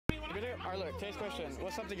Alright, look, today's question.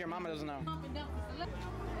 What's something your mama doesn't know?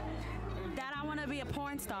 That I want to be a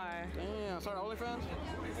porn star. Damn, start OnlyFans?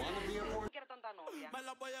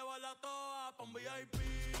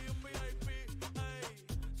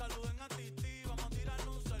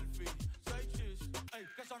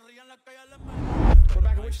 We're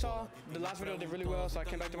back in Wichita. The last video did really well, so I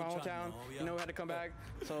came back to my hometown. You know, we had to come back.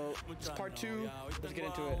 So it's part 2. Let's get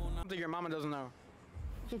into it. Something your mama doesn't know.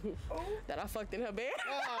 That I fucked in her bed.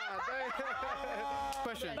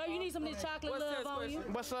 Question. Bro, you need some of this chocolate love on you.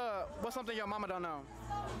 What's something your mama don't know?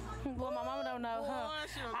 Well, my mama don't know, huh? I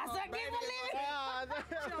said,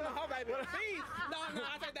 She don't know her baby. No,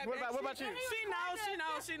 I take that back. What about you?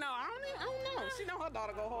 She know. I don't know. She know her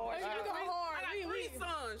daughter go hard. She go hard. I got 3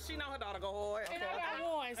 sons. She know her daughter go hard. And I got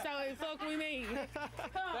 1, so it fuck with me.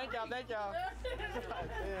 Thank y'all.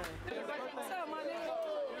 What's up, my nigga?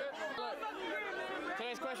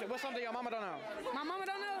 Today's question. What's something your mama don't know? My mama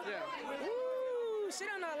don't know? Yeah. Ooh, she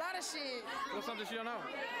don't know a lot of shit. What's something she don't know?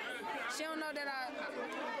 She don't know that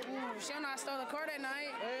she don't know I stole a car that night.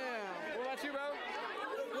 Yeah. What about you, bro?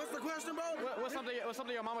 What's the question, bro? What's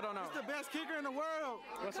something your mama don't know? It's the best kicker in the world.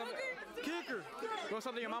 What's something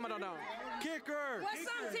your mama don't know? Kicker. What's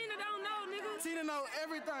something Tina don't know, nigga? Tina know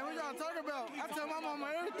everything. What y'all talking about? I tell my mama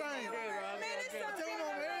everything. Man, it's I tell my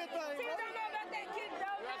mama everything. Tina don't know about that kick,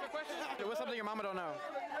 though. What's something your mama don't know?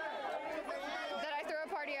 That I threw a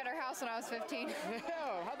party at her house when I was 15.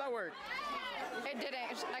 Yeah, how'd that work? It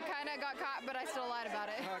didn't. I kind of got caught, but I still lied about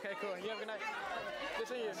it. Okay, cool. You have a good night. Good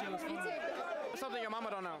seeing you. You too. What's something your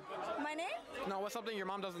mama don't know? My name? No, what's something your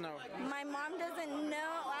mom doesn't know? My mom doesn't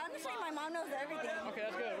know. Honestly, my mom knows everything. Okay,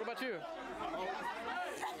 that's good. What about you?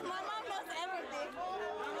 My mom knows everything.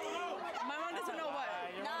 My mom doesn't know what?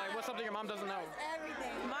 Like, what's something your mom doesn't know?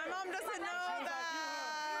 Everything. My mom doesn't know that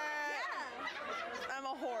I'm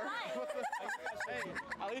a whore. Hey,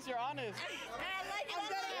 at least you're honest. At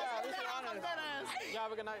least you're honest. You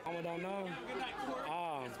have a good night. Mama don't know.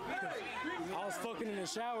 I was fucking in the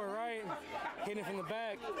shower, right? Hitting it from the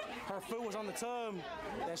back. Her foot was on the tub.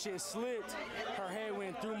 That shit slipped. Her head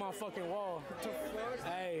went through my fucking wall.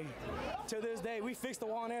 Hey, to this day, we fixed the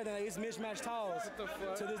wall and everything. It's mismatched tiles.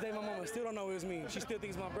 To this day, my mama still don't know it was me. She still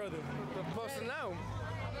thinks it's my brother. You're supposed to know.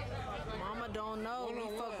 Mama don't know. We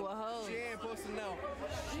fuck with hoes. She ain't supposed to know.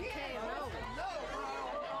 She can't know.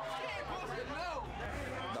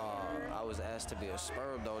 I was asked to be a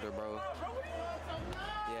sperm donor, bro.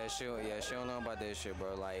 Yeah, she don't know about that shit,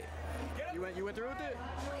 bro. Like, You went through with it?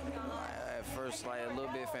 at first, like, a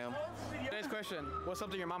little bit, fam. Today's question. What's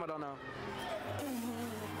something your mama don't know?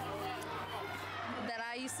 That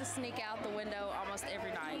I used to sneak out the window almost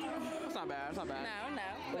every night. That's not bad. No.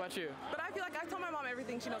 What about you? But I feel like I told my mom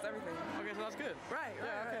everything. She knows everything. Okay, so that's good. Right.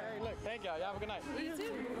 Okay, hey, look, thank y'all. Y'all have a good night. You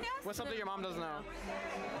too. What's something your mom doesn't know?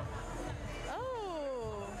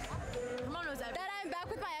 Oh. Her mom knows that. That I'm back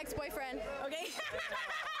with my ex-boyfriend. Okay.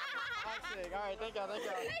 All right, thank y'all.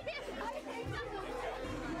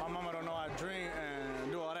 My mama don't know how to drink and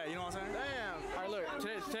do all that. You know what I'm saying? Damn. All right, look,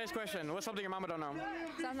 today's question. What's something your mama don't know?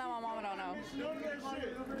 Something my mama don't know.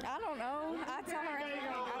 I don't know. I tell her everything.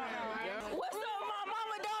 I don't know. Yeah. What's up, my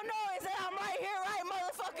mama don't know is that I'm right here, right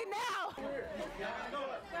motherfucking now.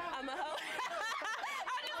 I'm a hoe.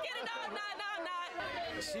 I'm just kidding. No, I'm not.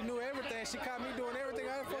 She knew everything. She caught me doing everything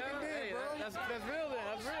I fucking did, bro. That's real then.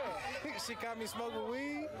 That's real. She caught me smoking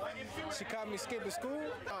weed. She caught me skipping school.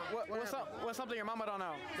 What's something your mama don't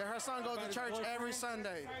know? That her son goes to church every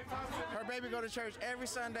Sunday. Her baby go to church every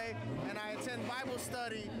Sunday, and I attend Bible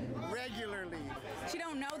study regularly. She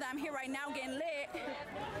don't know that I'm here right now getting lit.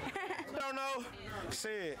 Don't know.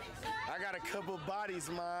 Shit, I got a couple bodies,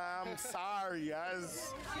 man. I'm sorry. I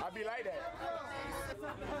be like that.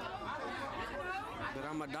 But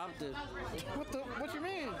I'm adopted. What you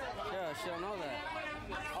mean? Yeah, she don't know that.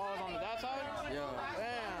 Oh, it's on the dad side? Yeah.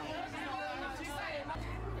 Damn.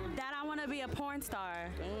 That I want to be a porn star.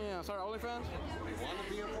 Damn. Start OnlyFans? Want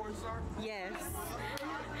to be a porn star? Yes.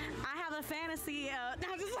 I have a fantasy of.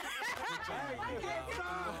 I'm just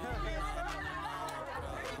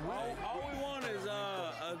All we want is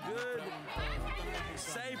a good,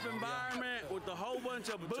 safe environment with a whole bunch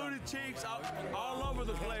of booty cheeks all over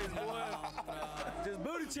the place, boy. Just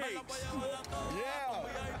booty cheeks. Yeah.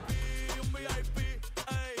 Un VIP,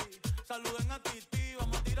 ey, saluden a Titi,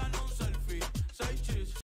 vamos a tirarnos